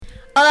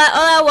Hola,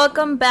 hola,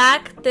 welcome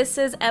back. This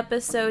is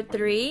episode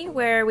 3,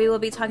 where we will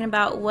be talking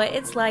about what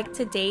it's like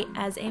to date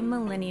as a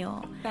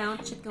millennial. Bow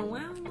chicken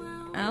wow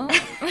wow.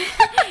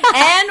 Oh.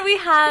 And we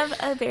have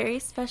a very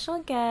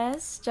special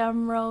guest.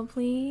 Drum roll,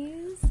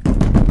 please.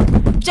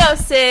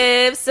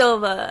 Joseph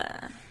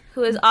Silva,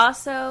 who is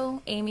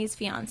also Amy's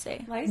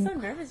fiance. Why are you so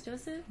nervous,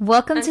 Joseph?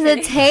 Welcome to the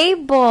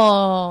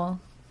table.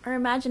 Our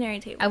imaginary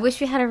table. I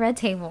wish we had a red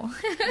table.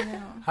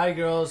 Hi,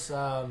 girls.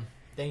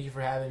 Thank you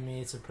for having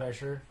me. It's a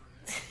pleasure.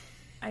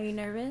 Are you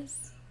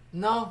nervous?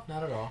 No,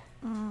 not at all.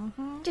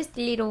 Mm-hmm. Just a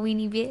little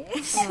weeny bit.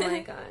 Oh my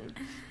god.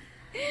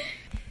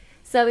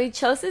 So we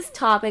chose this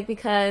topic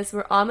because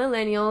we're all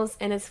millennials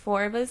and it's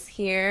 4 of us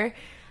here.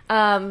 2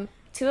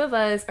 of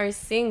us are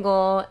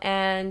single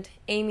and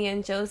Amy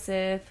and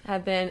Joseph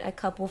have been a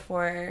couple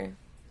for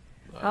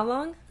how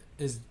long?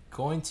 It's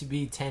going to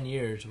be 10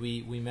 years.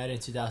 We met in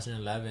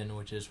 2011,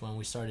 which is when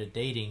we started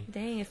dating.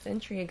 Dang, a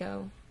century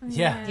ago.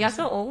 Yeah. Y'all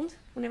so old?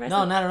 Whenever I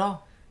No, not at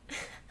all.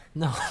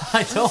 No,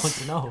 I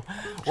don't. No.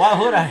 Why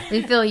would I?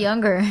 We feel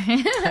younger.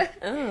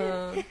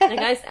 Oh, you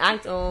guys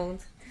act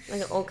old.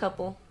 Like an old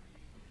couple.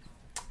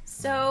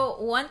 So,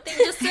 one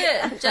thing, just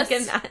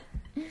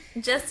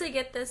to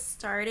get this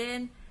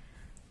started,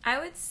 I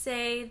would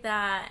say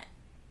that,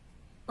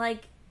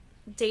 like,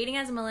 dating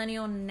as a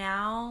millennial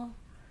now,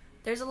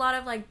 there's a lot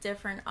of, like,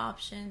 different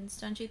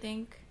options, don't you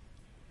think?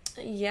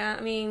 Yeah,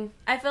 I mean,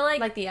 I feel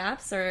like the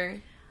apps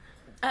or...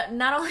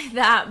 not only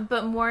that,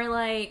 but more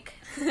like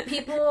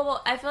people,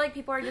 I feel like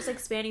people are just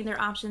expanding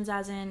their options,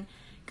 as in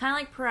kind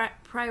of like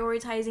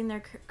prioritizing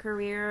their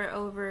career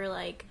over,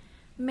 like,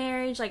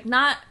 marriage, like,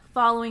 not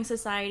following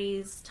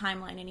society's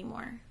timeline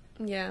anymore.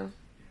 Yeah,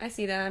 I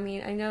see that. I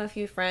mean, I know a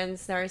few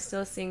friends that are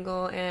still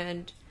single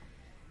and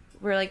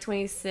we're like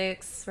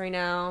 26 right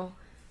now,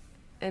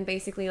 and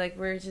basically like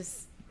we're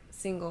just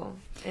single,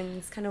 and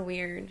it's kind of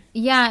weird.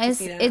 Yeah,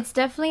 it's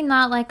definitely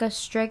not like a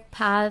strict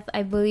path.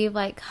 I believe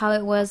like how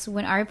it was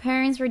when our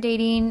parents were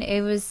dating.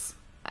 It was,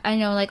 I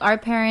know, like our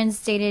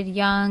parents dated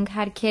young,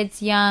 had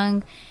kids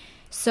young,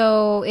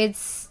 so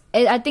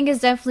I think it's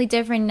definitely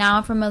different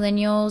now for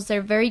millennials.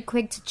 They're very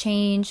quick to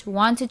change,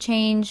 want to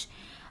change,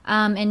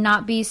 and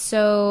not be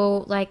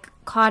so like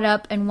caught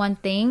up in one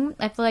thing.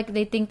 I feel like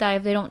they think that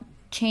if they don't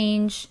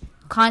change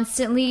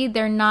constantly,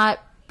 they're not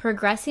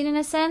progressing in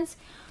a sense.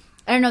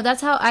 I don't know,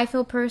 that's how I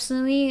feel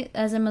personally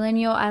as a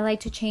millennial. I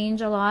like to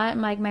change a lot,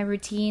 like my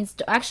routines.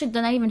 Actually,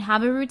 do not even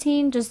have a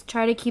routine, just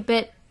try to keep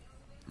it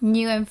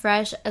new and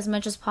fresh as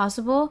much as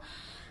possible.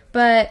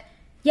 But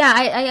yeah,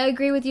 I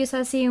agree with you,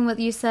 Ceci, and what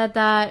you said,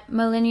 that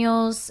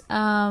millennials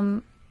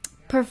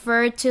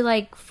prefer to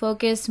like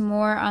focus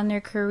more on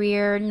their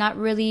career, not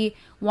really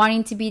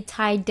wanting to be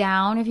tied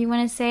down, if you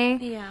want to say.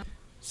 Yeah.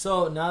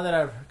 So now that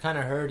I've kind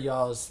of heard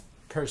y'all's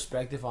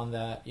perspective on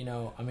that,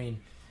 I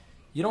mean,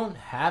 you don't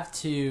have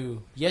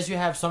to, yes, you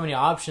have so many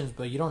options,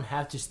 but you don't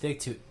have to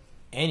stick to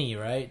any,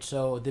 right?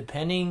 So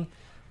depending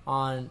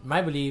on,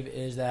 my belief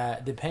is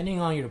that depending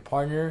on your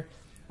partner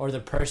or the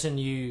person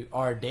you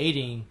are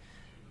dating,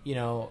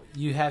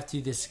 you have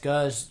to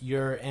discuss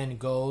your end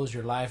goals,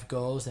 your life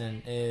goals,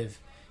 and if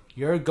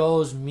your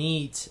goals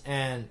meet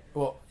and,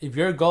 well, if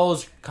your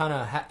goals kind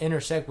of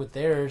intersect with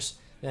theirs,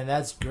 then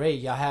that's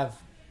great. Y'all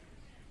have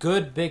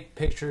good big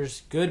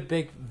pictures, good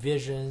big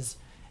visions.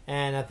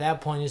 And at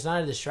that point, it's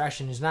not a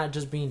distraction. It's not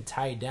just being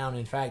tied down.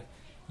 In fact,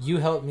 you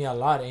helped me a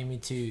lot, Amy,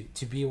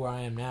 to be where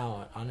I am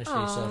now, honestly.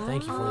 Aww. So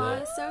thank you for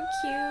that. So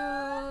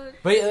cute.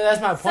 But that's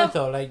my point,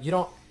 though. Like,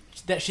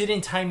 she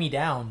didn't tie me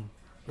down,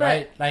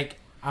 right? Like,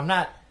 I'm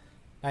not,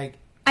 like,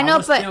 I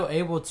was still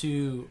able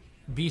to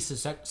be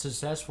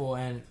successful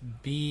and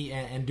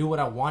and do what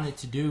I wanted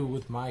to do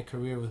with my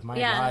career, with my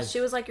life. Yeah,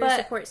 she was like your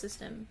support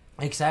system.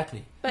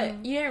 Exactly.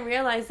 But you didn't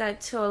realize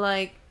that till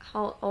like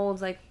how old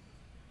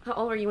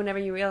were you whenever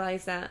you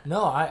realized that?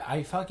 No,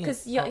 I fucking...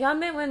 Because y'all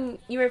met when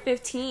you were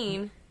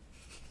 15.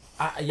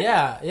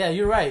 Yeah,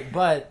 you're right.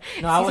 But,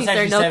 no, I was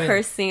actually 17. No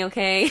cursing,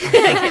 okay?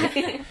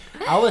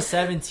 I was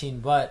 17,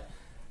 but...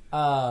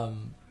 Oh,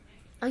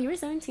 you were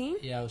 17?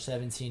 Yeah, I was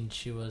 17.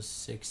 She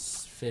was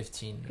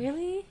 15.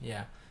 Really?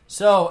 Yeah.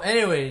 So,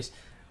 anyways,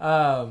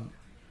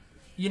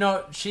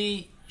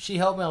 she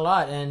helped me a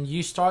lot, and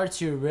you start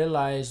to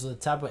realize the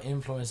type of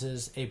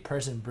influences a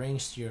person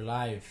brings to your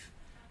life.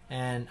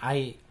 And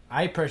I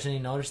personally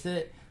noticed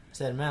it.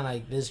 Said, man,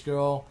 like, this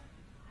girl,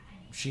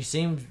 it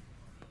seems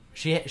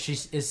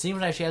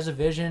like she has a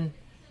vision.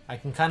 I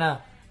can kind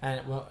of,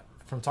 and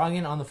from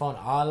talking on the phone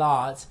a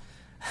lot,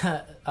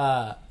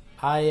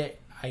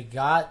 I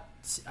got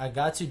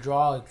to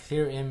draw a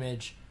clear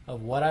image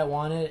of what I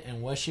wanted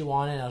and what she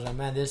wanted. I was like,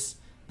 man, this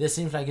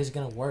seems like it's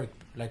gonna work,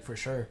 like, for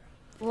sure.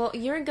 Well,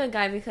 you're a good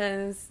guy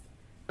because,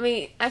 I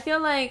mean, I feel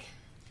like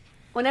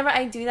whenever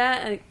I do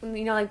that,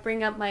 like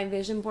bring up my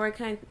vision board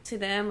kind of to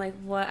them, like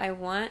what I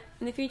want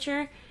in the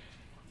future,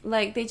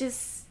 like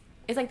it's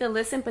like they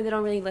listen, but they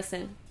don't really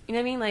listen. You know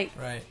what I mean? Like,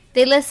 right.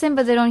 They listen,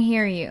 but they don't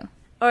hear you.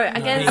 Or I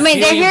guess... I mean,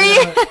 they hear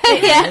you.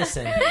 Yeah.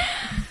 Listen.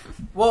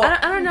 Well,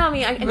 I don't know. I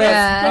mean, I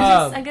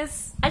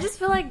I just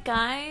feel like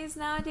guys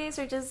nowadays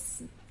are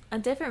just a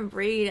different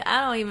breed.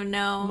 I don't even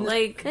know.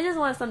 Like, They just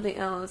want something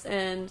else,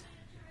 and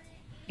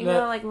you Look-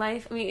 know, like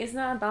life. I mean, it's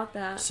not about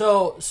that.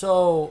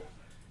 So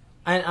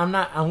I'm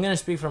gonna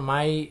speak from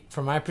my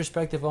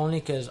perspective only,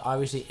 because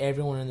obviously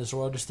everyone in this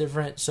world is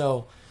different.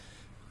 So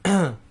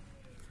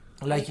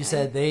like you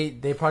said,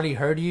 they probably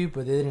heard you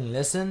but they didn't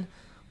listen.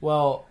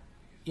 Well,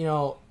 you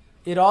know,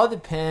 it all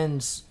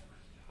depends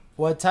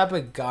what type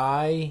of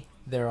guy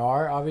there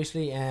are,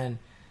 obviously, and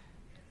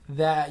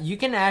that you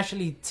can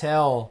actually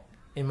tell,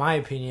 in my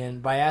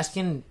opinion, by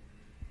asking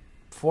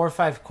 4 or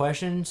 5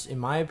 questions. In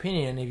my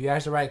opinion, if you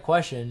ask the right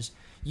questions,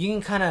 you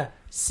can kind of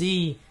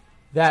see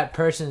that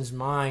person's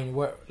mind,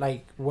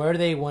 where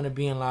they want to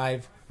be in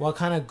life, what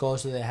kind of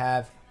goals do they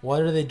have,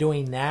 what are they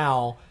doing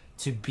now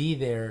to be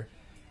there,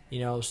 you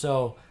know.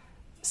 So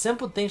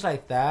simple things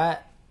like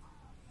that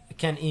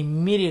can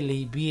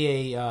immediately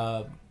be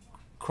a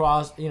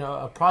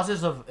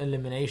process of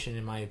elimination,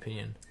 in my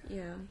opinion.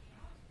 Yeah.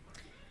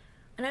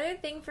 another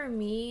thing for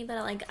me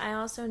that like I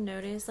also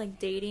notice like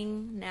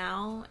dating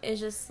now is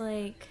just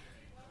like,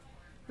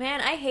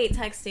 man, I hate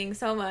texting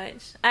so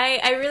much.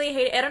 I really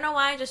hate it. I don't know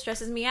why, it just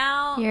stresses me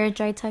out. You're a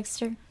dry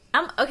texter.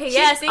 I'm okay. She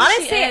Yes, thinks she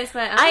honestly, is,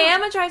 but I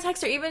am a dry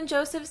texter. Even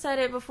Joseph said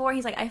it before.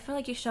 He's like, I feel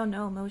like you show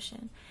no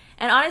emotion,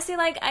 and honestly,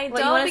 like I What,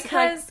 you don't want us to,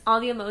 like, because all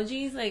the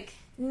emojis, like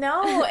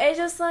no, it's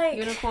just like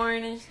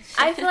unicorn and shit.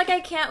 I feel like I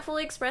can't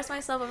fully express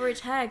myself over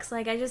text.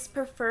 Like I just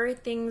prefer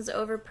things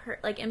over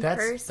in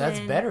person. That's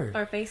better.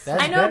 Or face.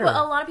 That's I know, better. but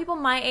a lot of people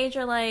my age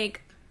are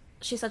like,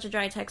 she's such a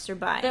dry texter.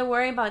 Bye. They're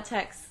worried about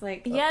text,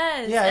 like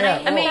Yes. Yeah, and yeah. I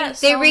hate Well- I mean, that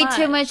they so read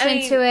too much I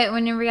mean- into it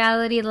when in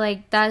reality,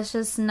 like, that's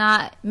just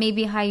not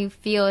maybe how you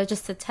feel. It's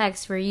just a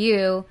text for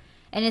you.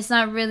 And it's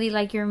not really,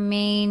 like, your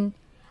main,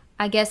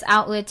 I guess,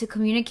 outlet to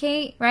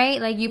communicate, right?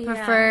 Like, you Yeah.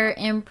 prefer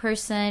in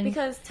person.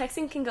 because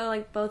texting can go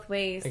like both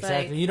ways.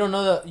 Exactly. Like, You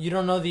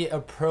don't know the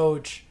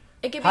approach.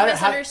 It could be How-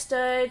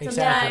 misunderstood. Exactly.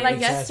 Sometimes. like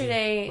exactly.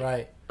 yesterday.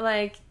 Right.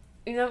 like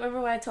you know, remember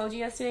what I told you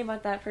yesterday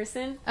about that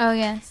person? Oh,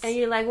 yes. And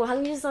you're like, well, how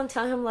come you just don't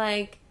tell him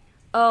like,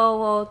 oh,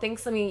 well,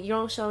 thanks. I mean, you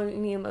don't show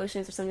any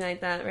emotions or something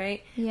like that,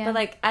 right? Yeah. But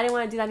like, I didn't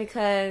want to do that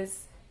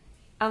because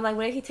I'm like,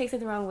 what if he takes it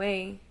the wrong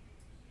way?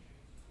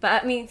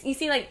 But I mean, you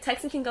see, like,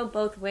 texting can go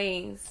both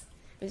ways.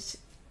 It's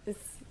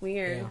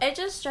weird. Yeah. It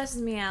just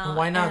stresses me out. And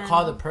why not and-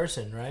 call the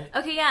person, right?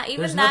 Okay, yeah, even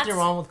There's that's nothing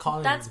wrong with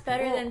calling. that's the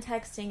better people. than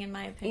texting, in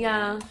my opinion.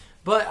 Yeah.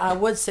 But I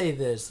would say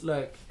this: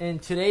 look, in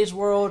today's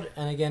world,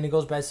 and again, it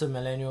goes back to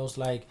millennials.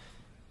 Like,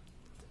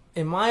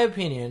 in my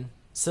opinion,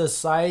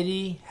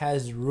 society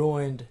has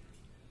ruined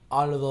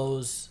all of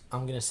those.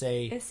 I'm gonna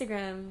say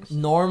Instagram.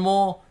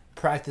 normal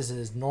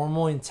practices,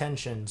 normal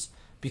intentions.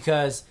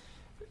 Because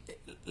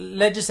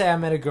let's just say I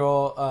met a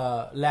girl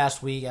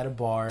last week at a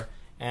bar,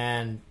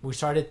 and we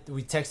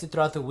texted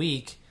throughout the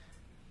week,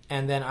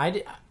 and then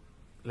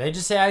let's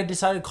just say I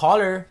decided to call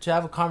her to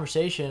have a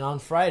conversation on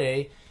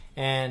Friday,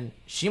 and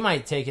she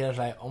might take it as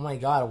like, oh my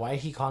god, why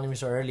is he calling me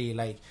so early?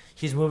 Like,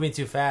 he's moving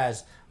too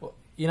fast.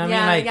 You know what I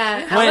mean? Like,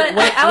 yeah. when-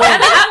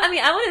 I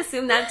mean, I would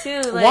assume that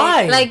too. Like,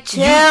 why? like,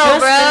 chill, you just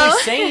bro.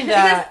 finished saying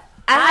that.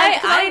 I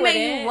met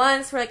wouldn't. you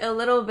once for like a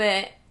little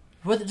bit,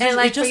 But and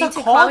like it's just for a you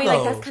to call, call me, though.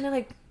 like that's kind of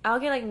like I'll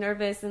get like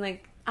nervous and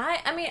like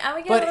I mean, I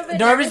would get a little But bit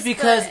nervous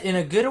because but in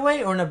a good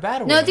way or in a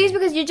bad way? No, it's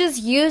because you're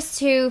just used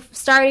to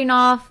starting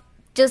off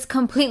just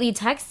completely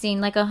texting,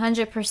 like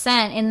 100%.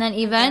 And then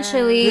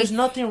eventually, There's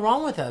nothing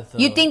wrong with that, though.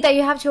 you think that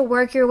you have to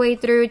work your way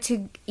through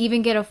to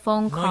even get a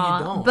phone you call.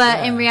 don't, But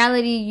yeah. in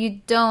reality,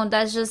 you don't.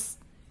 That's just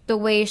the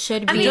way it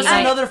should be. I mean, Just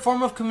I- another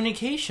form of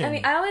communication. I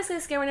mean, I always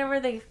get scared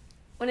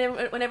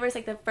whenever it's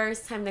like the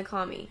first time they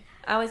call me.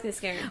 I always get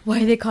scared.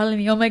 Why are they calling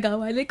me? Oh my god,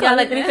 why are they Yeah, calling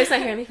like let me? me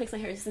fix my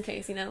hair just in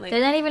case, you know, like.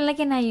 They're not even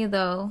looking at you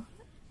though.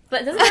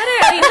 But it doesn't matter.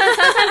 I mean,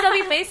 sometimes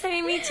they'll be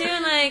FaceTiming me too,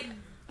 and like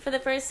for the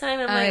first time,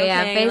 I'm Oh, like,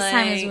 yeah, okay,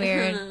 FaceTime is like,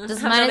 weird.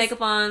 Just have minus- no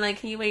makeup on. Like,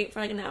 can you wait for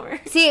like an hour?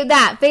 See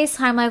that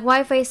FaceTime? Like,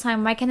 why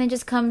FaceTime? Why can't they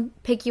just come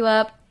pick you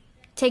up,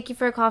 take you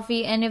for a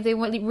coffee, and if they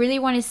really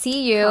want to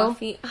see you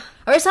Coffee.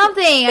 or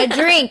something, a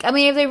drink. I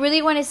mean, if they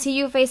really want to see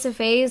you face to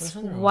face, There's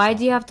nothing wrong why with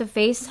do you have to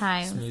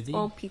FaceTime? Smoothie.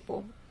 Old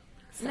people.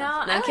 No, No,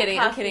 I I'm like kidding.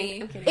 I'm coffee.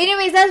 kidding. I'm kidding.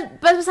 Anyways,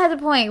 that's beside the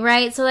point,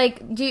 right? So,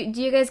 like, do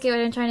you guys get what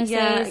I'm trying to say?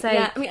 Yeah, It's like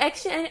yeah. I mean,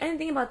 actually, I didn't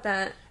think about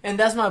that. And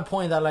that's my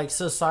point, that like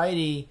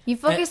society, you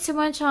focus too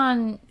much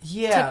on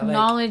yeah,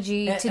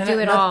 technology like, to do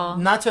it not, all.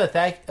 Not to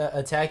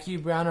attack you,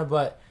 Brianna,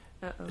 but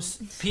Uh-oh.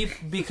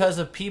 because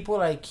of people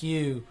like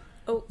you,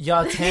 Oh.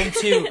 y'all tend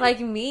to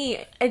Like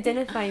me,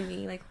 identify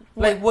me. Like,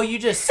 like what you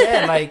just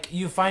said. Like,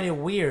 you find it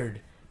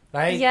weird,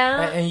 right?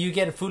 Yeah. And you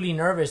get fully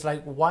nervous.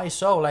 Like, why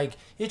so? Like,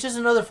 it's just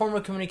another form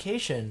of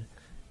communication.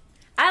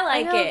 I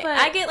like I know, it. but-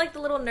 I get like the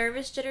little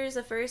nervous jitters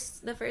the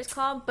first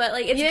call, but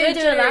like it's you good didn't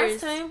do it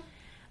jitters last time.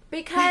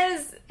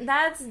 because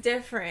that's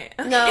different.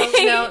 No,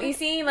 okay? no. You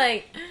see,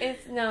 like,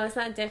 it's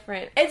not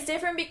different. It's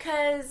different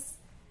because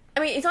I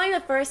mean, it's only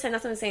the first time.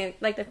 That's what I'm saying.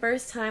 Like the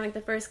first time, like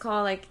the first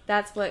call, like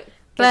that's what gets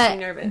But me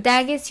nervous.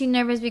 that gets you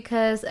nervous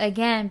because,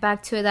 again,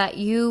 back to that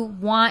you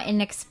want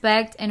and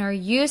expect and are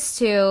used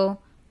to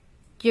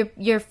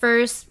your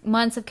first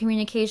months of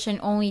communication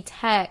only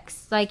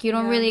text. Like you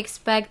don't Yeah. really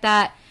expect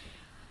that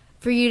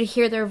for you to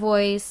hear their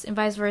voice and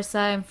vice versa,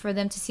 and for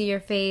them to see your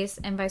face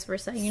and vice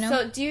versa. You know.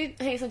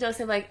 So so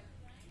Joseph, like,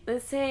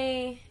 let's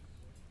say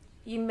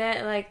you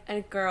met like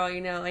a girl,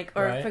 you know, like,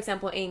 or Right. for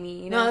example,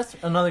 Amy, you No, know, that's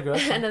another girl.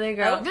 another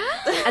girl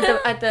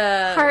Oh. at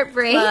the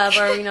Heartbreak. club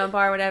or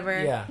bar or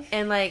whatever. Yeah.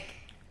 And like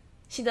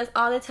she does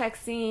all the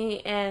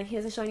texting and he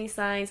doesn't show any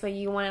signs, but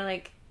you want to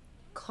like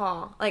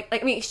call, like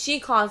I mean, she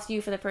calls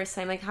you for the first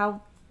time. Like how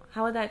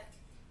would that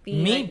be?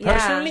 Me Like,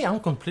 personally, yeah. I'm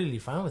completely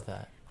fine with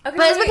that. Okay,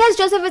 But it's wait. because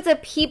Joseph is a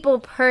people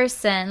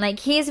person. Like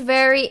he's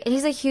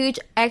a huge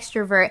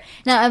extrovert.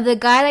 Now, if the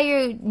guy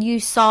that you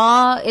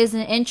saw is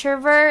an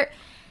introvert,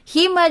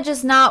 he might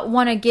just not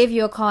want to give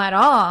you a call at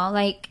all.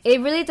 Like it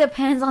really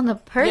depends on the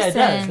person.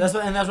 Yeah, it does.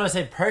 That's what I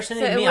say.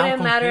 Personally, So it me, I'm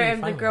wouldn't matter completely if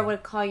the fine with girl that.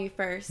 would call you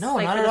first. No,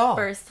 like, not for at the all.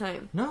 first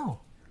time. No.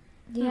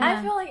 Yeah.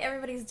 I feel like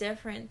everybody's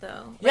different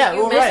though. Yeah, Like,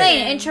 you well, Just right.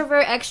 saying,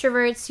 introvert,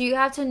 extroverts, you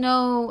have to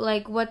know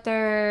like what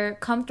they're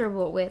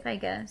comfortable with, I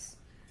guess.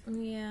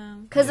 Yeah.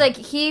 Because like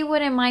he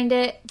wouldn't mind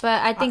it,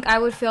 but I think I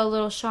would feel a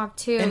little shocked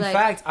too. In like,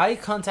 fact, I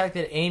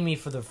contacted Amy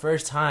for the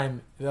first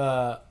time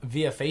via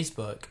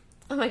Facebook.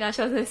 Oh my gosh,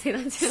 I was gonna say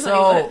that too.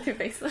 So- like, through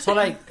Facebook. So,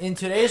 like, in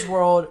today's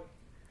world,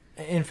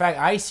 in fact,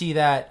 I see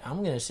that, I'm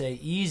going to say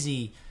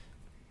easy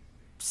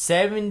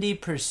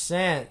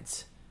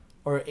 70%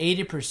 or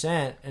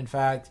 80%, in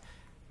fact,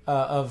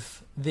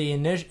 of the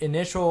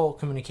initial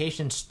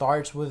communication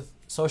starts with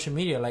social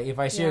media. Like, if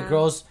I see a Yeah.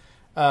 girl's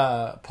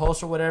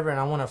post or whatever and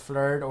I want to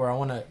flirt or I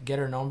want to get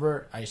her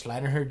number, I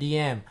slide in her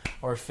DM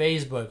or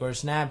Facebook or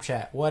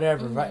Snapchat,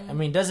 whatever, right? I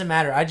mean, it doesn't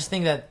matter. I just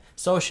think that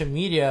social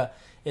media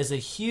is a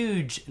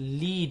huge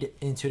lead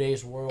in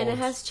today's world. And it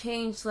has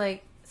changed,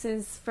 like,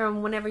 since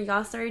from whenever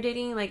y'all started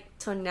dating, like,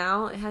 till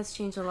now, it has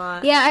changed a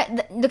lot.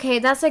 yeah, okay,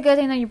 that's a good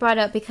thing that you brought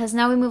up, because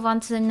now we move on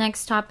to the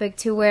next topic,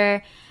 to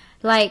where,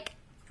 like,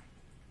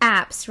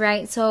 apps,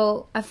 right?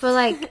 So I feel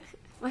like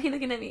Why are you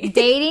looking at me?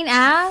 dating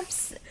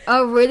apps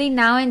are really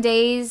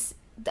nowadays,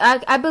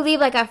 I believe,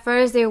 like, at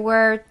first they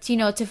were, you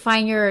know, to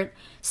find your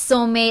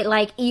soulmate,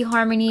 like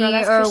eHarmony Girl,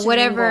 that's or Christian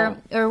whatever,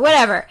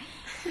 Mingle.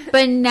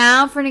 But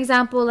now, for an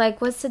example, like,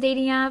 what's the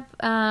dating app?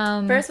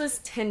 First was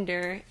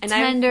Tinder. And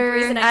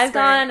Tinder. I've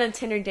gone on a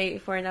Tinder date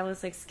before, and that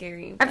was, like,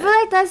 scary. I feel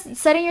like that's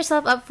setting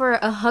yourself up for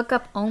a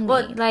hookup only.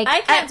 Well, like, I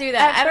can't do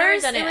that. At I've never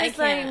first, done it. I was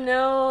like, can't.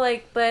 no,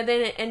 like, but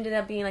then it ended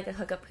up being, like, a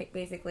hookup,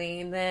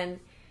 basically. And then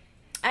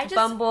I just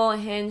Bumble,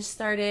 Hinge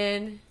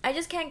started. I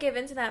just can't give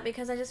into that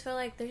because I just feel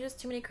like there's just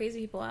too many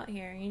crazy people out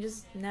here. You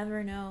just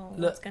never know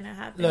what's gonna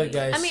happen. Look,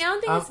 guys. I mean, I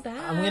don't think it's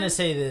bad. I'm gonna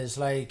say this.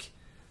 Like,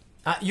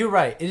 you're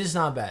right. It is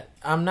not bad.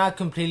 I'm not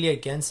completely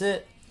against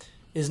it.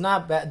 It's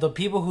not bad. The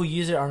people who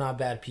use it are not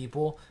bad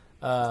people.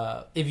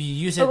 If you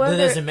use it, But what that if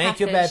they're doesn't make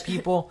you bad catfish?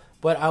 people.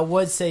 But I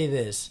would say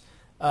this,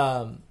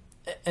 and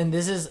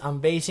this is,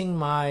 I'm basing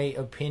my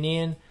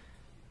opinion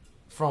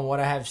from what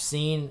I have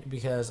seen,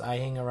 because I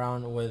hang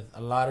around with a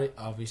lot of,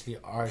 obviously,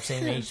 our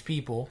same age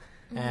people,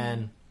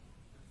 and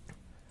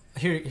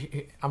here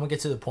I'm gonna get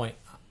to the point.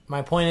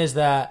 My point is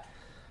that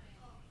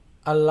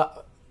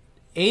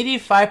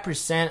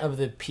 85% of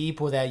the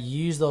people that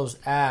use those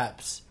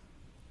apps,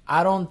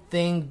 I don't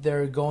think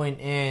they're going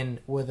in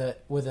with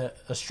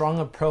a strong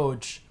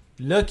approach,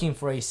 looking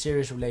for a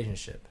serious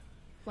relationship.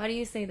 Why do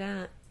you say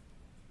that?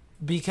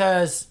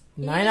 Because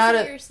You nine just out do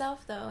of it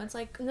yourself though. It's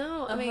like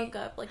No, a I mean,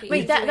 hookup. Like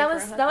wait, that easy way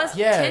was for a that was hookup.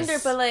 Yes.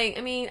 Tinder, but like,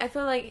 I mean, I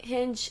feel like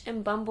Hinge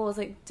and Bumble is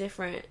like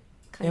different.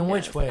 Kind in of.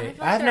 which I way? feel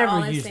like I've they're all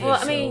never the used it. same. Well,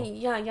 I so- mean,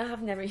 yeah, y'all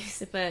have never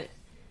used it, but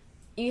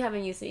you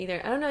haven't used it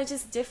either. I don't know, it's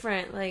just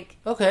different. Like,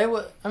 okay.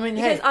 Well, I mean,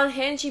 because hey, on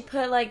Hinge you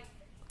put like,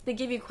 they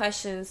give you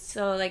questions,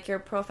 so like your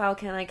profile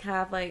can like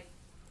have like,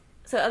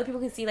 so other people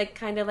can see like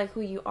kind of like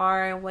who you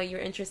are and what you're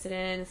interested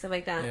in and stuff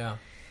like that. yeah.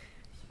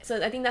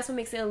 So I think that's what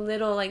makes it a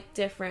little like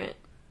different,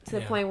 to the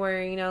Yeah. point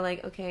where, you know,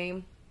 like,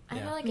 okay, I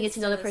Yeah. feel like you get it's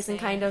to know the still person same.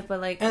 kind of,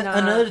 but like And not.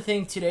 another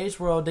thing, today's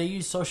world, they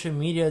use social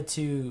media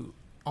to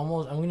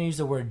almost, I'm going to use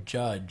the word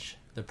judge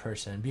the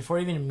person before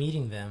even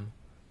meeting them.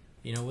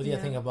 You know, what do you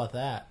Yeah. think about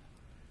that?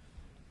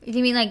 do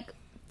you mean like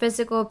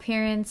physical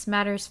appearance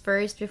matters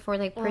first before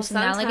like Well,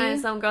 personality?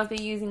 sometimes some girls be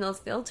using those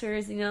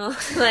filters, you know,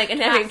 like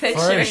in every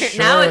picture. sure.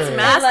 Now it's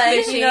mask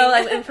Like, like, you know,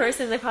 like in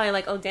person they're probably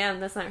like, oh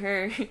damn, that's not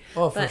her.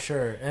 Oh, for But-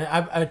 sure. And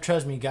I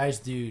trust me, guys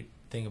do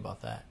think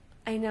about that.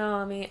 I know.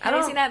 I mean, I Have you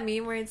don't seen that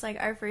meme where it's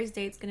like our first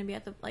date's gonna be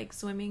at the like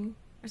swimming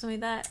or something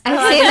like that?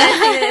 I've seen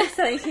that.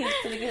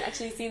 so you can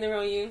actually see the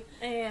real you.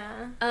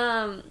 Yeah.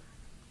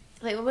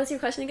 Like, what was your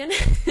question again?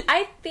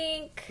 I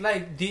think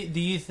Like, do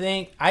you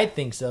think? I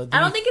think so. I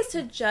don't think it's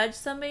to judge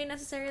somebody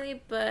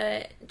necessarily,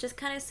 but just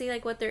kind of see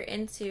like what they're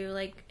into.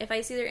 Like if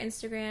I see their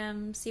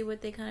Instagram, see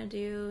what they kind of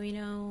do, you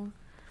know.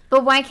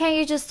 But why can't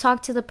you just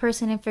talk to the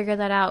person and figure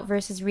that out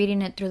versus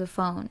reading it through the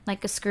phone,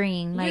 like a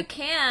screen? You Like,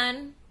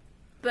 can,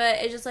 but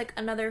it's just like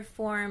another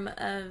form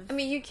of. I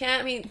mean, you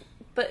can't. I mean,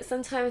 but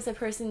sometimes a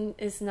person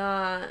is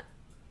not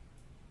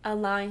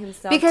allowing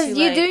himself because to,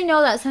 you like, do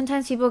know that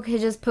sometimes people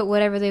could just put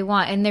whatever they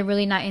want and they're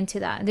really not into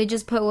that. They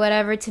just put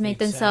whatever to make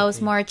themselves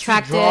Exactly. more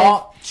attractive.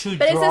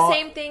 But it's the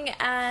same thing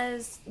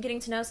as getting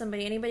to know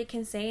somebody. Anybody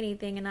can say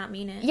anything and not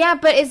mean it. Yeah,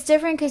 but it's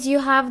different because you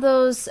have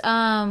those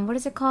what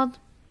is it called,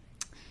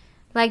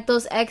 like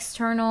those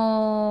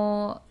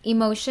external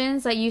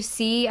emotions that you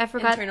see. I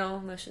forgot. internal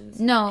emotions.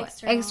 No,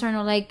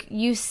 external. Like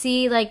you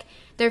see, like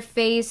their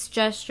face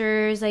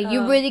gestures. Like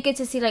you really get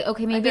to see, like,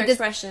 okay, maybe their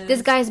expressions.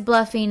 this guy's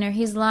bluffing or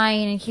he's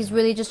lying and he's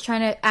really just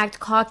trying to act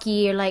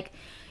cocky, or like,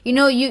 you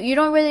know, you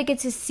don't really get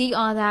to see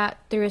all that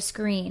through a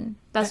screen.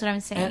 That's what I'm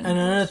saying. And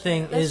another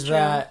thing That's is true.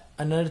 that,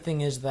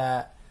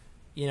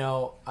 you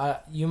know,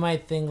 you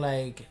might think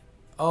like,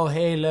 oh,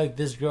 hey, look,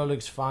 this girl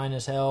looks fine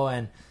as hell,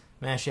 and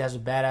man, she has a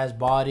badass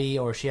body,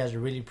 or she has a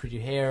really pretty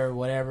hair, or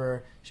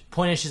whatever.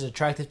 Point is, she's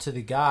attractive to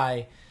the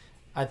guy.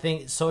 I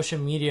think social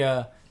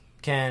media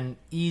can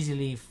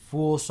easily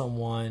fool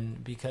someone,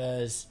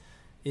 because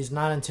it's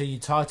not until you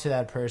talk to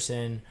that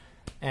person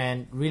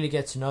and really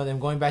get to know them.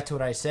 Going back to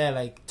what I said,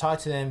 like, talk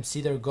to them, see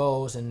their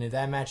goals, and if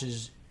that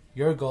matches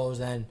your goals,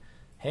 then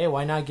hey,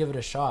 why not give it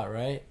a shot,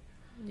 right?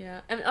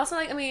 Yeah. And also,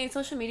 like, I mean,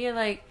 social media,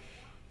 like,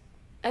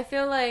 I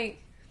feel like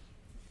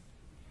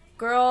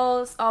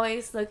girls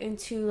always look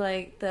into,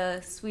 like,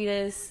 the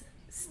sweetest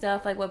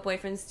stuff, like what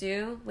boyfriends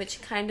do,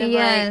 which kind of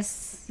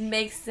yes, like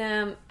makes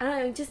them, I don't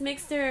know, it just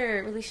makes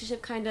their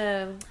relationship kind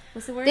of,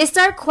 what's the word? they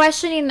start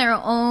questioning their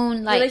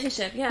own, like,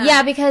 relationship.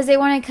 yeah, because they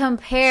want to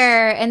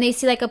compare, and they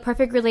see like a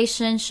perfect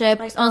relationship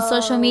Like, on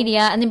social oh. media,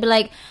 and they be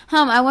like,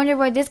 I wonder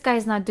why this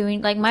guy's not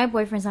doing, like, my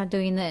boyfriend's not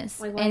doing this.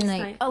 Like, why And is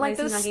like, my- Oh, why like is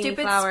he those not getting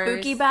stupid flowers?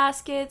 spooky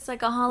baskets,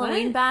 like a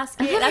Halloween What?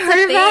 basket. I've That's heard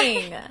a of that.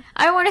 thing.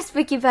 I want a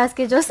spooky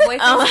basket, Joseph. Boyfriends,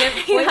 Oh give,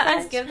 my boyfriends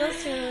gosh. give those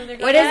to their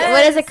What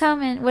girlfriends. does it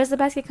come in? What does the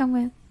basket come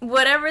with?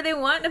 Whatever they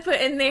want to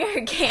put in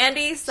there,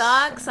 candy,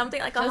 socks,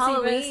 something like a Josie,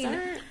 you better Halloween.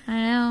 start. I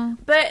know.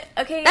 But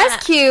okay,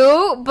 That's yeah.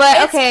 cute, but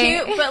It's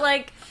okay. cute, but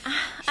like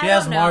She I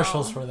has don't know.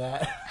 Marshalls for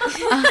that.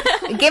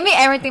 Give me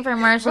everything for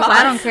Marshalls.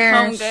 I don't care.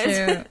 Home Goods.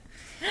 Shoot.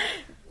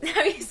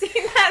 Have you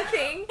seen that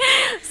thing?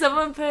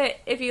 Someone put,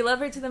 if you love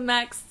her to the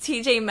max,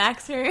 TJ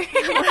Maxx her.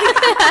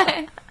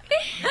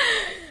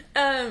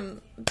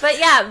 But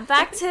yeah,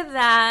 back to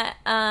that.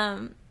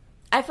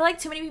 I feel like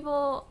too many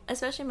people,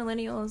 especially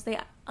millennials, they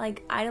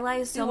like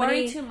idolize so You worry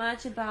many. too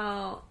much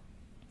about,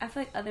 I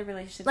feel like, other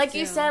relationships Like too.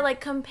 you said, like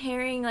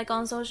comparing, like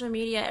on social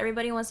media,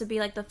 everybody wants to be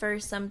like the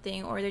first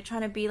something, or they're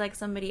trying to be like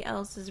somebody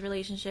else's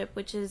relationship,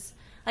 which is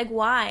like,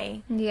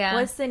 why? Yeah.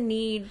 What's the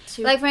need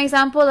to? Like, for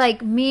example,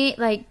 like me,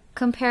 like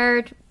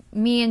compared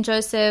me and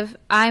Joseph,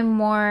 I'm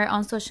more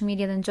on social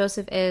media than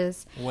Joseph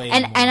is. Way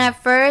and more. and at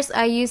first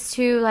I used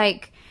to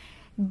like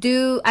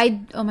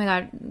oh my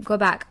god, go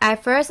back.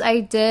 At first I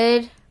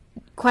did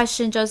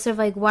question Joseph,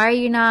 like, why are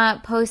you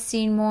not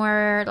posting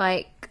more,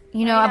 like,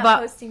 you know, Why are you not about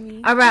posting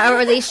me? a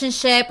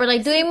relationship, or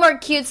like doing more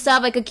cute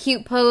stuff, like a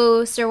cute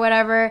post or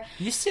whatever.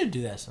 You still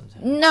do that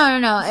sometimes. No,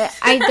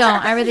 I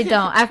don't. I really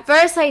don't. At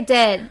first I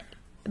did,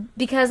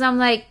 because I'm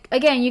like,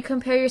 again, you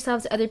compare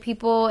yourself to other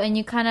people and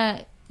you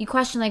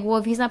question, like, well,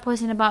 if he's not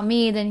posting about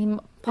me, then he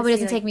probably Does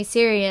he, doesn't take like, me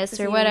serious Does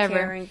or he even care or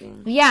whatever.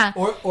 anything? Yeah.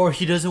 Or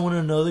he doesn't want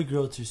another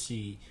girl to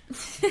see.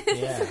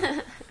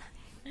 Yeah.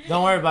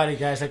 Don't worry about it,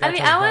 guys. I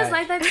mean, I was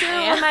like that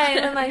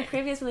too in my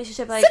previous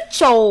relationship. Like, Sit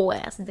your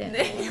ass down.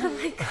 oh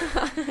my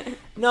god.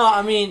 No,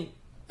 I mean,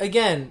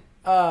 again,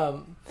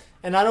 and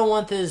I don't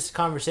want this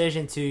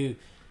conversation to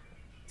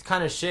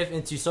kind of shift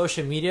into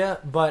social media,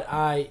 but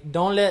I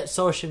don't let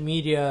social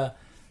media.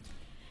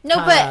 No,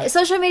 kinda- but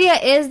social media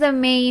is the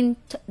main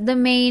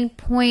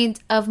point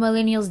of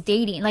millennials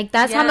dating. Like,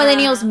 that's how Yeah.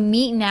 millennials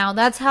meet now.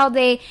 That's how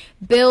they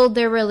build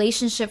their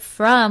relationship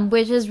from,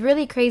 which is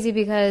really crazy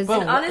because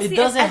But honestly, it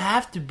doesn't I-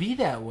 have to be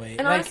that way.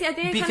 And honestly, I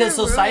think it because kinda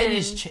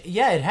society's ruined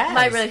yeah, it has.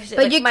 My relationship,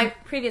 But like, you- my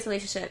previous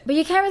relationship. But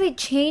you can't really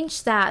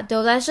change that,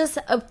 though. That's just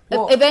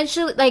Well-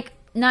 eventually, like,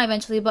 not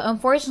eventually, but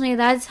unfortunately,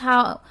 that's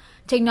how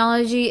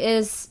technology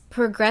is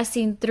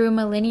progressing through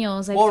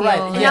millennials. I Well, feel. right,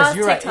 And yes, now it's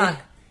you're right. TikTok.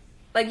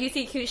 Like, you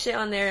see cute shit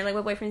on there, like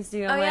what boyfriends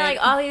do. Oh I'm yeah, like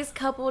all these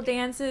couple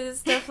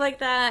dances, stuff like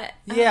that.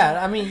 Yeah,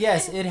 I mean,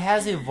 yes, it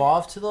has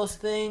evolved to those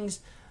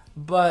things,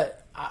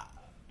 but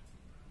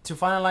to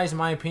finalize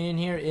my opinion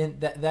here,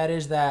 that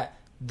is that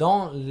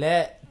don't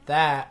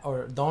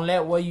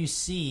let what you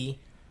see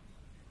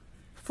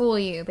Fool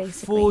you,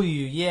 basically. fool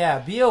you. Yeah,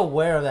 be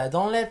aware of that.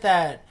 Don't let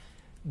that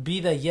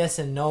be the yes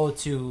and no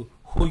to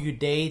who you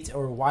date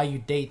or why you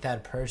date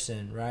that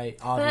person, right?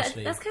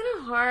 Obviously. But that's kind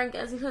of hard,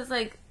 guys, because,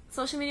 like,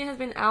 social media has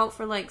been out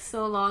for, like,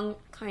 so long,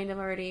 kind of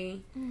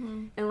already.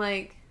 Mm-hmm. And,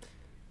 like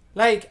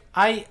like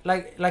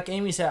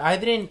Amy said, I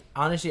didn't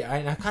honestly.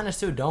 I kind of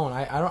still don't.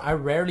 I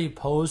rarely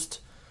post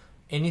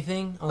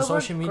anything on but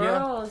social we're media,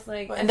 girls,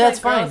 like, I and feel that's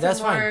like fine. girls That's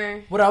are fine.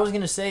 more- What I was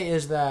gonna say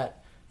is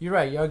that you're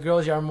right. Your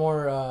girls are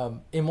more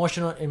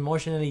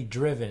emotionally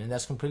driven, and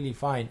that's completely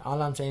fine.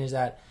 All I'm saying is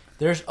that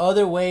there's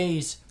other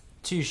ways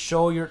to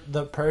show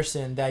the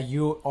person that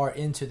you are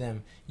into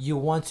them. You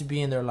want to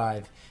be in their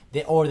life.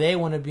 They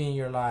want to be in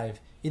your life.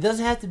 It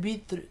doesn't have to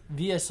be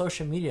via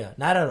social media.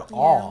 Not at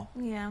all.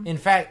 Yeah. In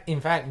fact,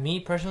 me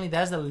personally,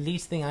 that's the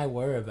least thing I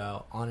worry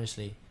about,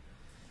 honestly.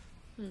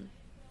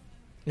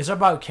 It's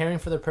about caring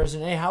for the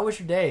person. Hey, how was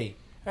your day?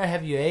 Hey,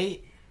 have you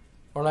ate?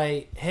 Or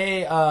like,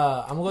 hey,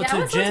 I'm gonna go to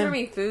the gym.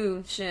 Me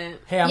food, shit.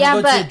 Hey, I'm Yeah,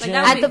 gonna go to but the gym.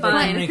 at the for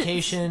point-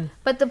 communication.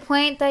 But the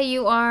point that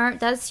you are,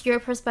 that's your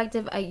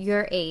perspective at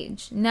your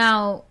age.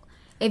 Now,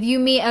 if you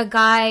meet a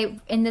guy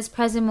in this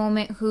present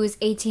moment who's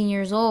 18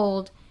 years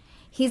old,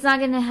 he's not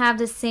going to have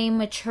the same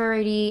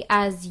maturity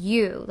as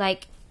you.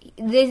 Like,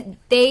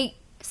 they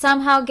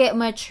somehow get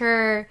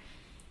mature,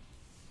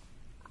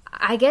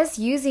 I guess,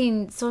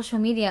 using social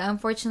media.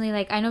 Unfortunately,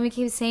 like, I know we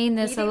keep saying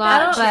this a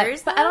lot,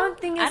 But I don't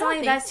think I it's don't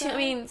only think that so. too. I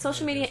mean,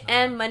 social media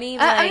and money.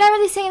 I'm not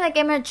really saying, like,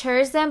 it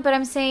matures them, but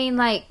I'm saying,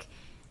 like,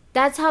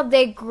 that's how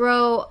they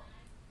grow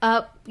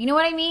up. You know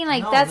what I mean?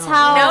 Like, No, that's no,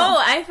 how... No,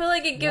 I feel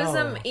like it gives No.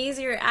 them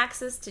easier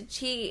access to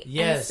cheat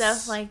Yes. and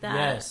stuff like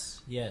that.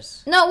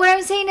 Yes. No, what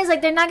I'm saying is,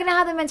 like, they're not gonna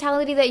have the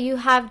mentality that you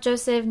have,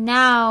 Joseph,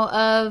 now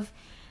of,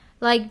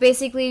 like,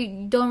 basically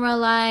don't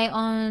rely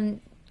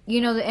on,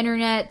 you know, the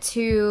internet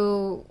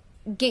to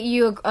get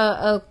you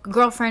a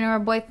girlfriend or a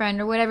boyfriend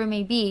or whatever it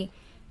may be.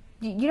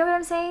 You know what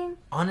I'm saying?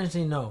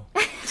 Honestly, no.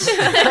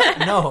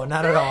 No,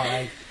 not at all.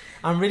 Like,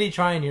 I'm really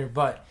trying here,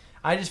 but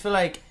I just feel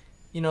like,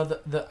 you know,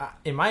 the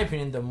in my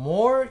opinion, the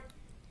more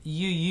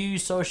you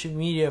use social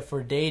media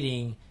for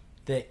dating,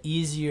 the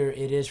easier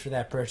it is for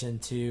that person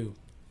to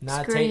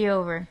not Screw take. you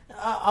over.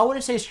 I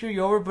wouldn't say screw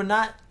you over, but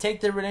not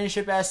take the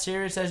relationship as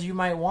serious as you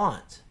might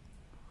want.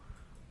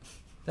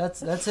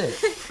 That's it.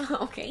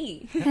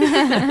 Okay.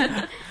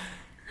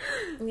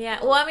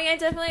 Yeah. Well, I mean, I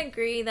definitely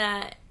agree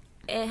that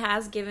it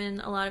has given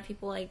a lot of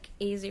people like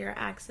easier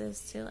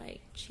access to like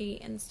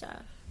cheat and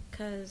stuff.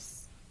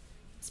 Because,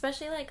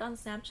 especially like on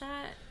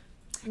Snapchat,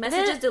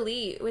 messages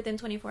delete within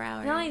 24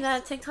 hours. Not only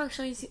that, TikTok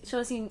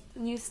shows you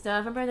new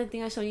stuff. Remember the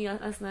thing I showed you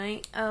last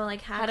night? Oh,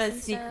 like hacks How to and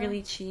stuff?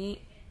 secretly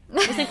cheat.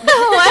 What? I'm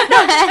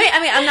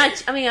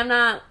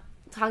not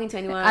talking to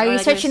anyone. Are you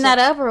searching that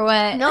up or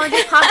what? No, it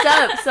just popped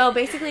up. So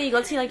basically, you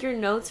go to like your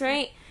notes,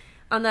 right,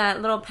 on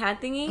that little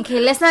pad thingy. Okay,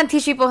 let's not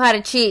teach people how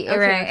to cheat, Okay,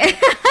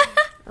 alright?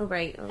 All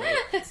right.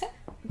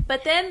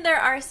 But then there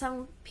are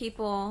some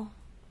people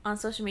on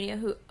social media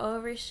who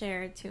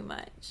overshare too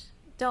much.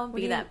 Don't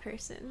be that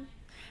person.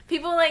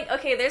 People like,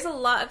 okay, there's a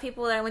lot of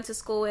people that I went to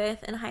school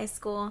with in high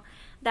school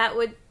that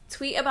would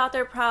tweet about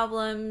their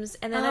problems,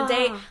 and then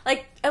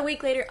a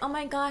week later, oh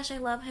my gosh, I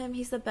love him,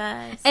 he's the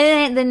best. And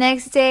then the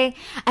next day,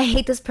 I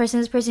hate this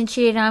person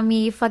cheated on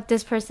me, fuck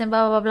this person,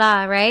 blah, blah, blah,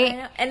 I right?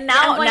 know. And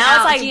Now now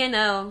it's like,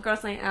 GNO,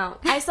 girls night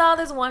out. I saw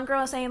this one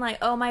girl saying like,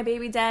 oh, my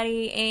baby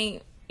daddy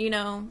ain't, you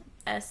know,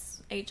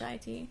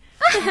 SHIT.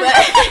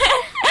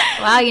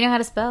 Wow, you know how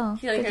to spell.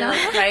 You know, Good you're job.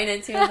 like writing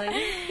it too. Like,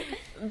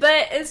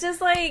 But it's just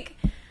like,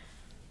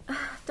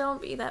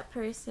 don't be that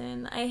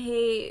person.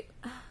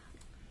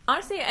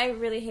 Honestly, I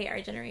really hate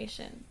our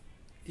generation.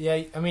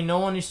 Yeah, I mean, no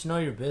one needs to know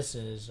your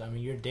business. I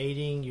mean, you're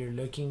dating, you're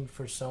looking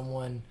for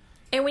someone.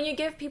 And when you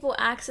give people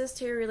access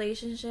to your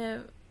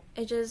relationship,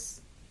 it's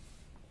just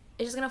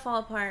gonna fall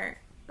apart.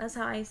 That's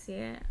how I see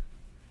it.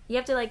 You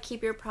have to like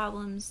keep your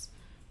problems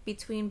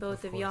between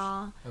both of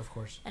y'all Of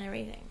course. and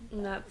everything.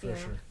 not For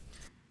sure.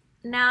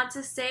 Now,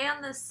 to stay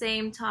on the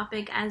same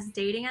topic as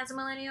dating as a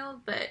millennial,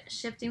 but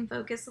shifting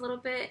focus a little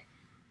bit,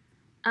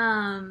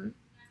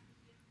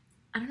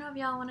 I don't know if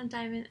y'all want to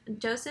dive in.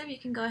 Joseph, you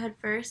can go ahead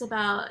first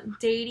about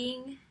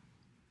dating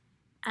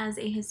as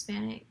a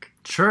Hispanic.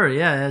 Sure,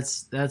 yeah,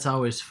 that's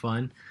always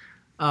fun.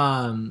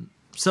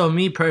 So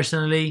me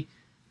personally,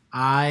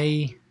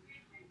 I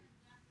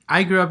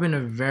grew up in a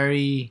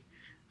very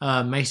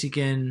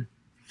Mexican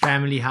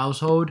family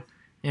household,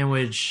 in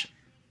which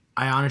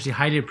I honestly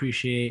highly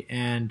appreciate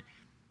and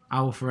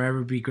I will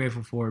forever be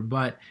grateful for.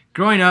 But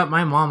growing up,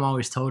 my mom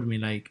always told me,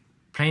 like,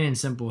 plain and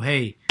simple,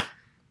 hey,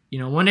 you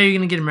know, one day you're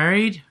gonna get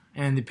married,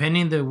 and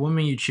depending the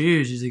woman you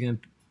choose is gonna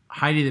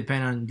highly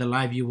depend on the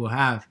life you will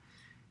have.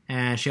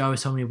 And she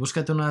always told me,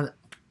 búscate una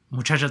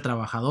muchacha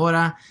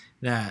trabajadora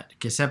that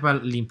que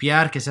sepa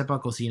limpiar, que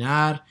sepa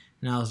cocinar.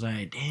 And I was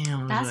like,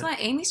 damn. that's why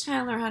Amy's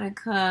trying to learn how to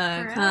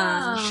cook.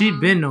 Huh? She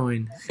been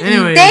knowing.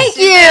 Anyways. Thank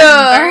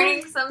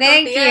you!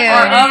 Thank you.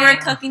 Or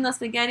overcooking the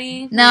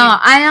spaghetti. No,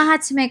 I know how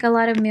to make a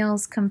lot of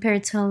meals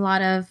compared to a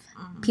lot of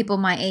people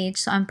my age,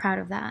 so I'm proud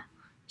of that.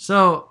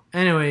 So,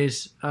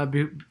 anyways,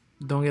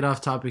 don't get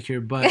off topic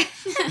here, but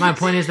my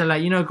point is that,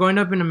 like, you know, growing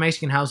up in a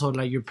Mexican household,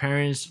 like, your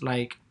parents,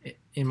 like,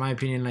 in my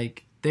opinion,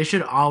 like, they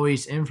should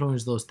always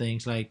influence those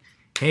things. Like,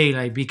 hey,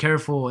 like, be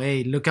careful.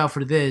 Hey, look out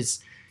for this.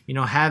 You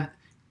know,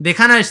 they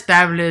kind of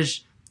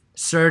establish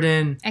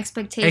certain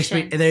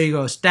Expectations. there you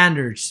go,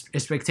 standards,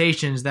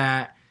 expectations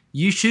that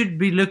you should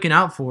be looking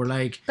out for.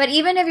 Like, But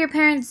even if your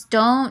parents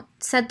don't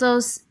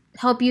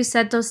help you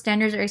set those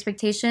standards or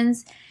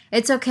expectations,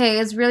 it's okay.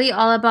 It's really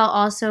all about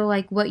also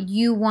like what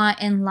you want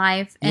in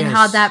life and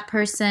how Yes. that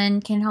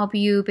person can help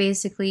you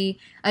basically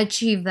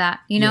achieve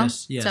that, you know?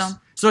 Yes.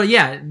 So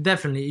yeah,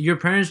 definitely. Your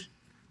parents,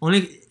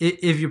 only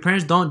if your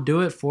parents don't do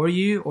it for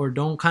you or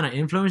don't kind of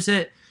influence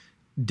it,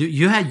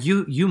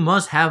 you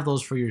must have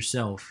those for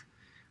yourself.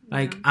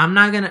 Like I'm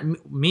not gonna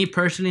me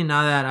personally,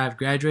 now that I've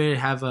graduated,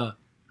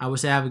 I would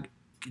say I have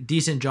a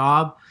decent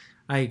job.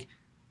 Like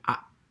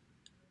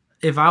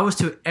if I was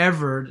to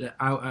ever,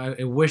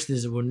 I wish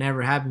this would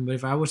never happen, but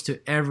if I was to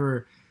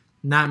ever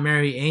not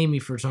marry Amy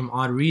for some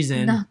odd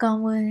reason, knock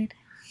on wood.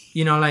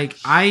 you know, like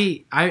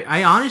I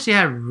honestly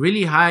have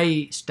really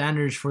high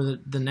standards for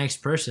the next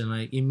person,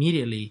 like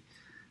immediately.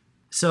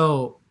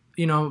 So,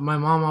 you know, my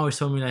mom always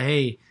told me like,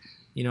 hey,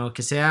 you know,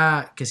 que sea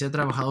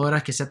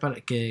trabajadora, que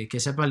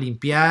sepa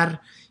limpiar,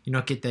 you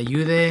know, que te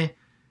ayude,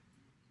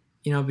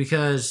 you know,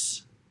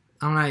 because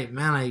I'm like,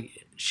 man,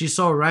 like she's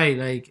so right.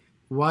 Like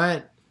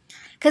what?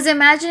 Because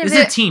imagine if It's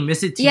a team.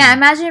 Yeah,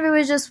 imagine if it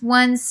was just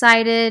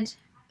one-sided.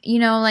 You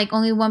know, like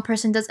only one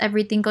person does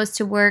everything, goes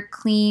to work,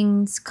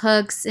 cleans,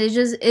 cooks. It's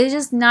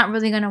just not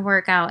really gonna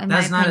work out.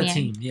 That's my not opinion. a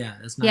team. Yeah,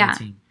 that's not a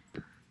team.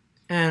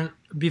 And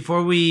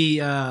before we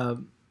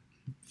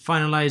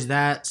finalize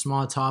that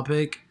small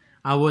topic,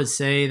 I would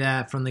say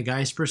that from the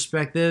guy's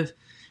perspective,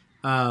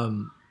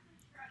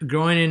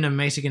 growing in a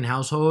Mexican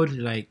household,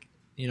 like,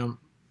 you know,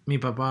 mi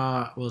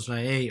papá was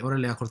like, hey,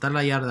 órale, a cortar la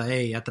yarda,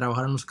 hey, a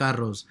trabajar en los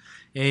carros,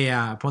 hey,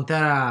 ponte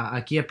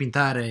aquí a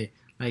pintar,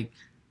 hey.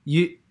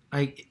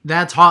 Like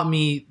that taught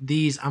me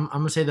these, I'm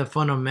gonna say the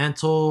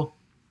fundamental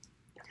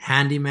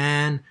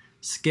handyman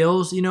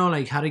skills, you know,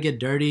 like how to get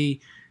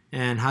dirty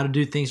and how to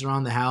do things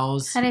around the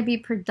house. How to be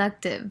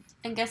productive.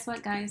 And guess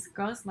what, guys?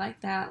 Girls like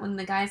that when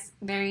the guy's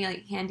very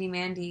like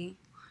handy-mandy.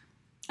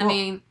 I Well-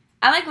 mean,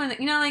 I like when,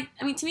 you know, like,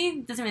 I mean, to me,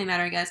 it doesn't really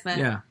matter, I guess, but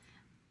Yeah.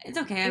 it's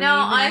okay. I No,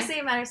 mean, honestly,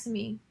 it matters to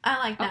me. I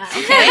like that.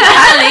 Okay,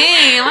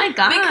 Kylie, oh my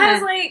god.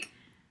 Because, like,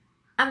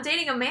 I'm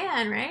dating a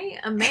man, right?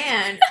 A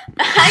man.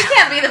 I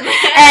can't be the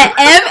man.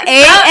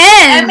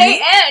 M-A-N.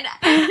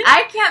 M-A-N.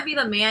 I can't be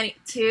the man,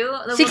 too.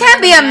 The She woman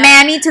can't be the a man.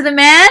 manny to the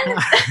man.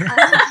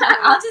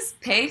 I'll just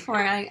pay for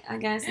it, I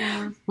guess. You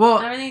know. Well,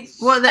 I really,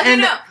 Okay,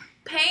 no.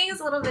 Paying is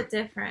a little bit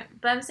different.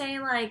 But I'm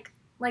saying, like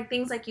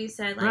things like you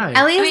said. Like, Right.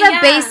 At least I mean, the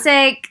yeah.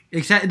 basic.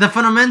 exactly the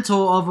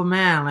fundamental of a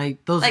man,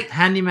 like those Like-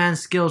 handyman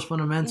skills,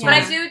 fundamental. But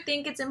Yeah. I do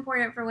think it's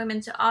important for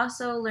women to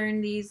also learn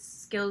these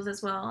skills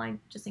as well, like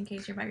just in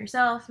case you're by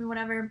yourself and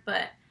whatever.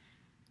 But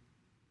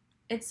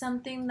it's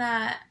something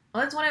that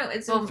it's one of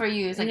it's well, for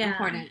you, it's like yeah,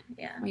 important.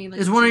 Yeah. When you look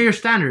It's at one of it. your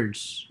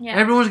standards. Yeah.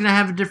 Everyone's gonna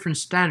have a different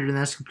standard, and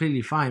that's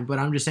completely fine. But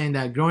I'm just saying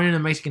that growing in a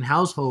Mexican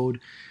household,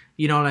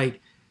 you know, like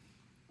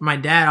my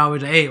dad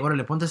always like, hey,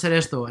 órale, ponte a hacer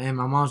esto, and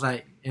my mom's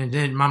like, and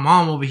then my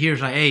mom over here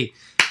is like, hey,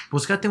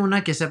 búscate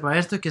una que sepa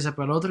esto, que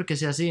sepa el otro, que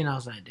sea así, and I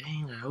was like,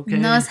 dang, like, okay,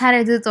 Knows how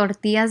to do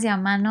tortillas de a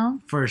mano.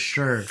 for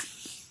sure.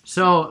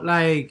 So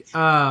like,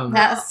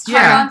 That's My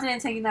yeah. mom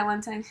didn't take it that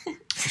one time.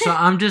 So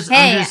I'm just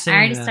Hey, I saying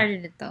already that.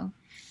 started it though.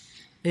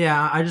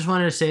 Yeah, I just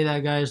wanted to say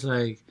that, guys.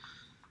 Like,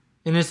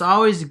 and it's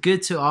always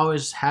good to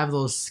always have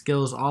those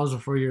skills also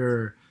for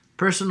your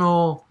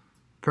personal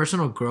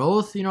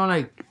growth. You know,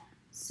 like,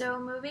 So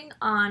moving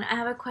on, I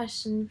have a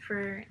question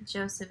for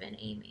Joseph and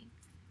Amy.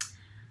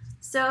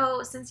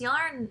 So since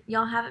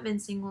y'all haven't been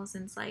single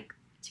since like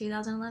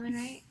 2011,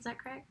 right? Is that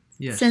correct?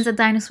 yes, Since the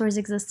dinosaurs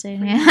existed.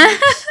 Pretty Yeah.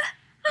 much.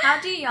 How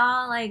do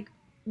y'all like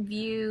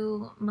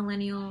view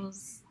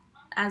millennials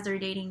as they're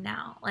dating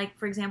now? Like,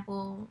 for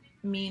example,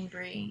 me and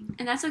Brie.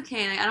 And that's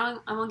okay. Like,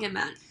 I won't get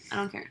mad. I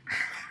don't care.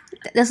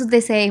 That's what they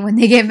say when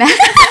they get mad.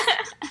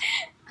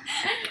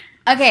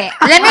 Okay,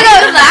 let me Why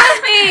are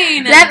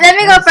you go. laughing? Let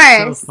me go That's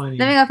so first. funny.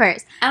 Let me go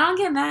first. I don't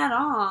get mad at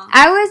all.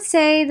 I would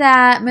say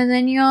that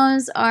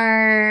millennials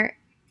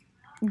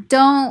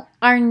don't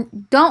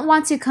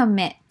want to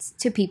commit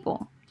to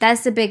people.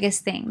 That's the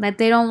biggest thing. Like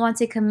they don't want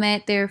to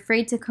commit. They're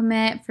afraid to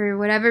commit for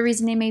whatever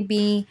reason it may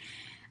be.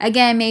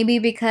 Again, maybe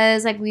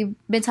because like we've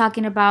been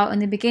talking about in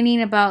the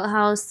beginning about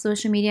how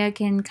social media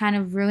can kind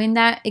of ruin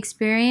that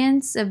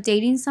experience of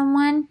dating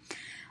someone.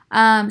 So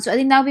I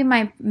think that would be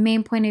my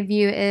main point of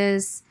view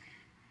is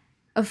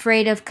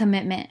afraid of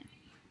commitment.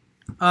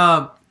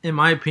 in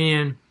my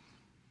opinion,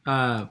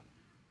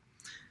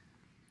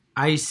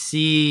 I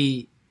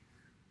see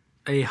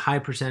a high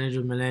percentage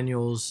of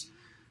millennials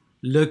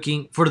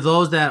looking for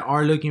those that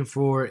are looking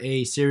for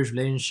a serious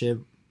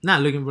relationship.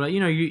 Not looking for, like, you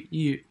know,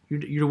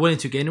 you're willing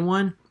to get in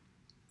one.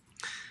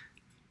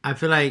 I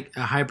feel like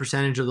a high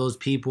percentage of those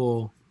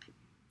people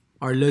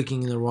are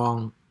looking in the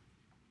wrong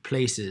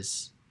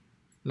places.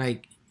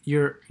 Like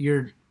you're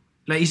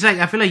like, it's like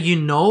I feel like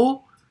you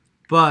know,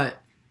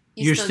 but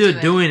you're still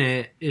doing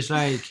it. It's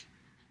like,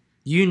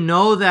 you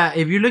know that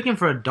if you're looking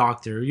for a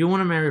doctor, you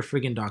want to marry a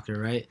freaking doctor,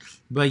 right?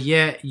 But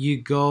yet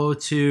you go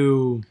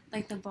to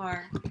Like the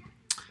bar.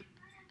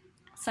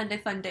 Sunday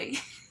fun day.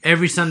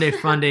 every Sunday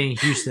fun day in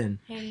Houston.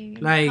 Hey,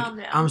 Like, calm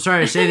down. I'm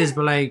sorry to say this,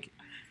 but like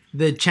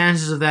the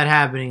chances of that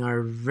happening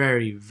are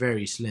very,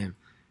 very slim.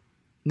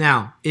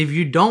 Now, if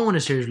you don't want a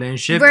serious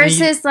relationship, and you-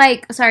 Versus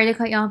like, sorry to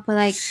cut you off, but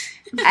like,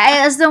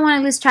 I just don't want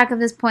to lose track of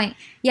this point.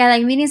 Yeah,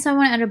 like meeting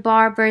someone at a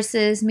bar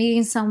versus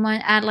meeting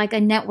someone at like a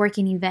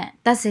networking event.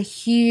 That's a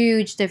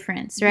huge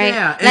difference, right?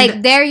 Yeah, and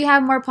like there you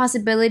have more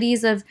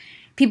possibilities of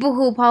people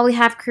who probably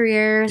have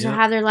careers or Yep.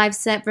 have their life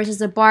set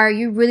versus a bar,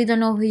 you really don't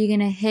know who you're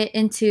going to hit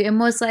into. And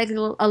most likely,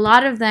 a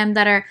lot of them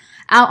that are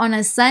out on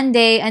a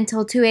Sunday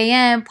until 2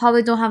 a.m.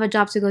 probably don't have a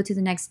job to go to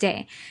the next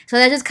day. So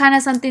that's just kind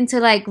of something to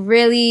like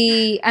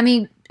really, I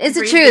mean, it's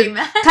the truth.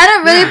 Kind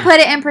of really Yeah. put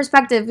it in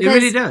perspective. It Because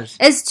really does.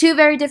 it's two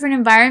very different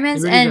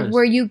environments, It really and does.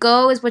 where you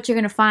go is what you're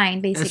going to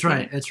find, basically. That's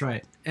right. That's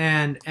right.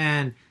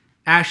 And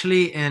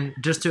actually, and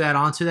just to add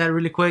on to that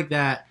really quick,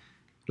 that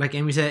like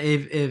Amy said,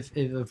 if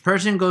a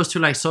person goes to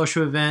like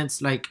social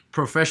events, like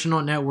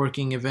professional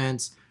networking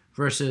events,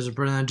 versus a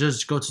person that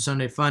just go to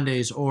Sunday fun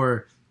days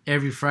or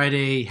every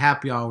Friday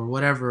happy hour,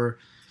 whatever,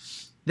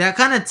 that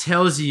kind of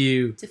tells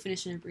you To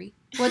finish and breathe.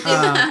 What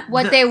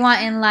they, they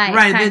want in life.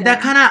 right. kinda.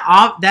 That kind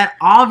of that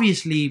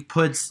obviously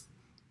puts,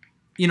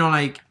 you know,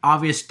 like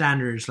obvious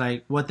standards,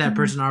 like what that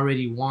person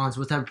already wants,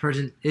 what type of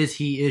person is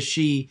he, is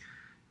she,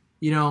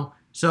 you know.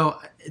 So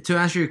to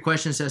answer your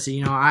question, Ceci,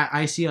 you know,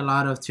 I see a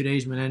lot of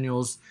today's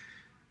millennials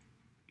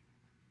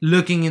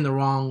looking in the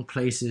wrong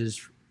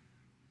places,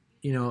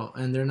 you know,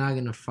 and they're not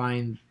gonna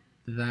find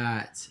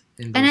that.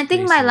 In And those I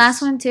think my places.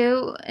 last one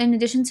too, in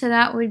addition to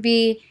that, would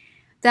be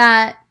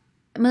that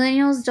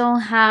millennials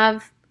don't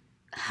have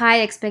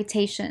high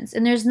expectations.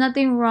 And there's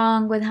nothing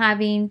wrong with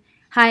having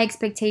high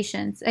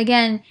expectations.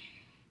 Again,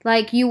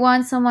 like you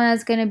want someone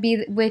that's going to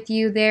be with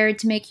you there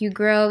to make you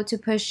grow, to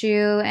push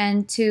you,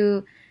 and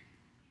to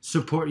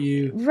support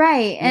you.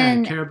 right.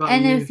 Yeah, care about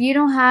and you. if you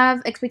don't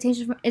have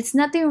expectations, it's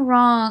nothing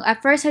wrong.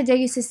 At first, I did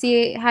used to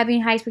see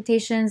having high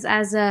expectations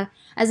as a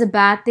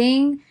bad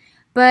thing,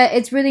 but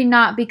it's really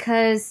not,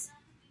 because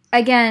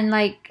again,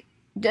 like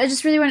I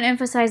just really want to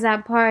emphasize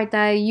that part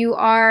that you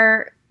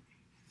are.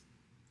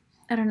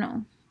 I don't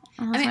know.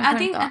 I mean, I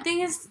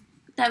think it's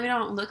that we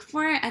don't look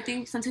for it. I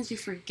think sometimes we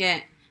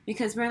forget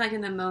because we're like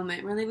in the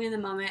moment. We're living in the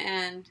moment,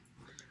 and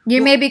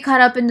you're maybe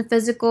caught up in the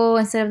physical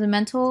instead of the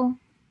mental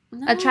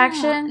no,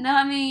 attraction. No,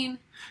 I mean,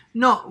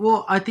 No,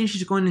 well, I think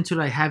she's going into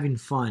like having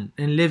fun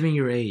and living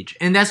your age,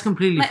 and that's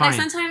completely like fine.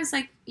 sometimes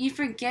like you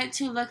forget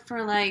to look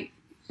for like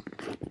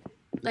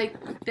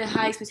the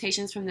high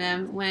expectations from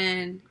them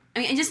when I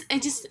mean,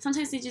 it just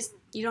sometimes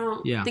you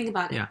don't think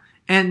about it. Yeah.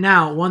 And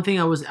now, one thing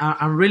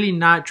I'm really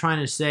not trying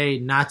to say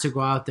not to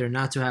go out there,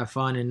 not to have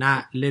fun, and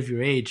not live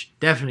your age.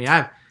 Definitely,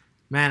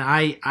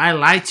 I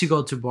like to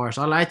go to bars.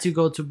 I like to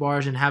go to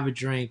bars and have a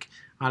drink.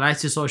 I like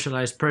to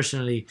socialize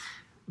personally,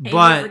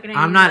 but looking at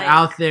I'm you not like-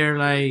 out there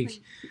like,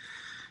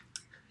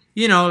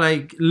 you know,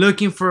 like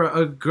looking for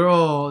a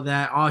girl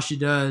that all she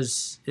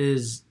does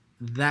is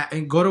that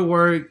and go to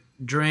work,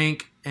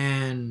 drink,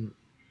 and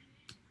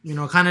you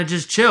know, kind of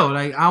just chill.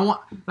 Like I want,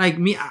 like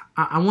me,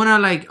 I want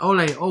to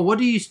oh, what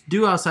do you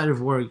do outside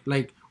of work?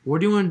 Like,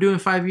 what do you want to do in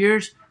 5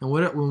 years? And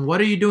what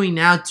are you doing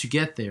now to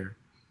get there?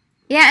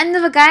 Yeah, and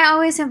if a guy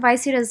always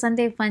invites you to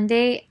Sunday Fun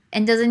Day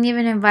and doesn't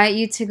even invite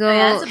you to go,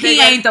 Yeah, that's a big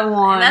He ain't the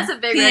one. That's a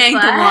big He red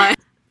ain't the flag. one.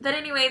 But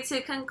anyway,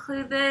 to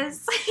conclude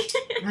this,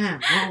 Man,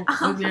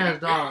 ugly ass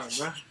dog,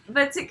 bro.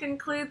 but to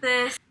conclude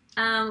this,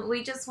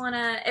 we just want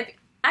to,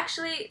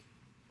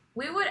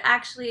 we would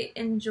actually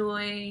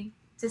enjoy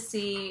to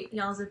see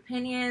y'all's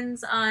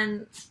opinions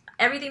on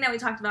everything that we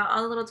talked about,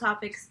 all the little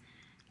topics.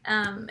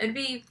 It'd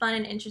be fun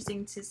and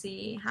interesting to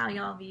see how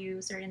y'all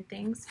view certain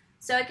things.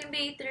 So it can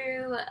be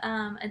through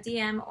a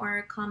DM or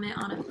a comment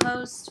on a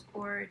post,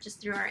 or just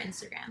through our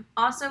Instagram.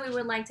 Also, we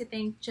would like to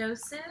thank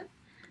Joseph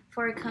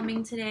for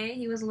coming today.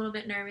 He was a little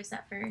bit nervous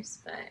at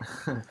first,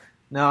 but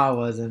No, I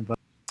wasn't. But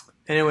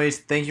anyways,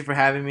 thank you for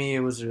having me. It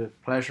was a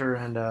pleasure.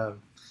 And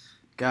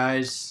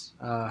guys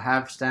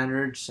have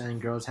standards, and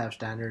girls have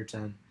standards.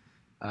 And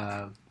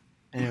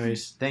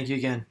anyways, thank you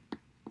again.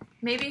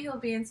 maybe he'll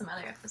be in some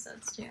other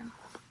episodes too.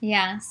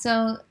 yeah.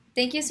 So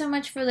thank you so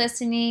much for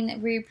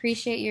listening. We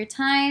appreciate your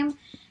time.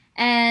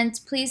 And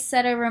please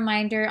set a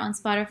reminder on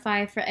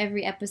Spotify for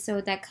every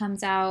episode that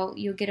comes out.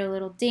 You'll get a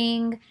little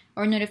ding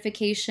or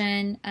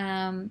notification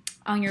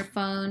on your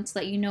phone to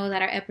let you know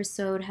that our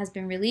episode has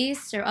been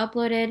released or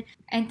uploaded.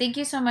 And thank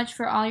you so much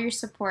for all your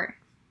support.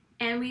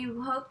 And we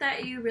hope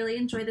that you really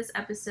enjoyed this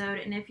episode.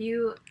 And if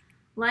you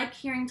like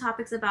hearing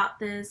topics about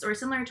this or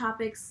similar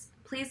topics,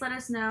 please let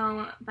us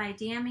know by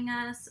DMing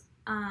us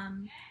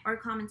or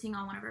commenting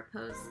on one of our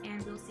posts.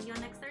 And we'll see you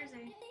on next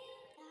Thursday.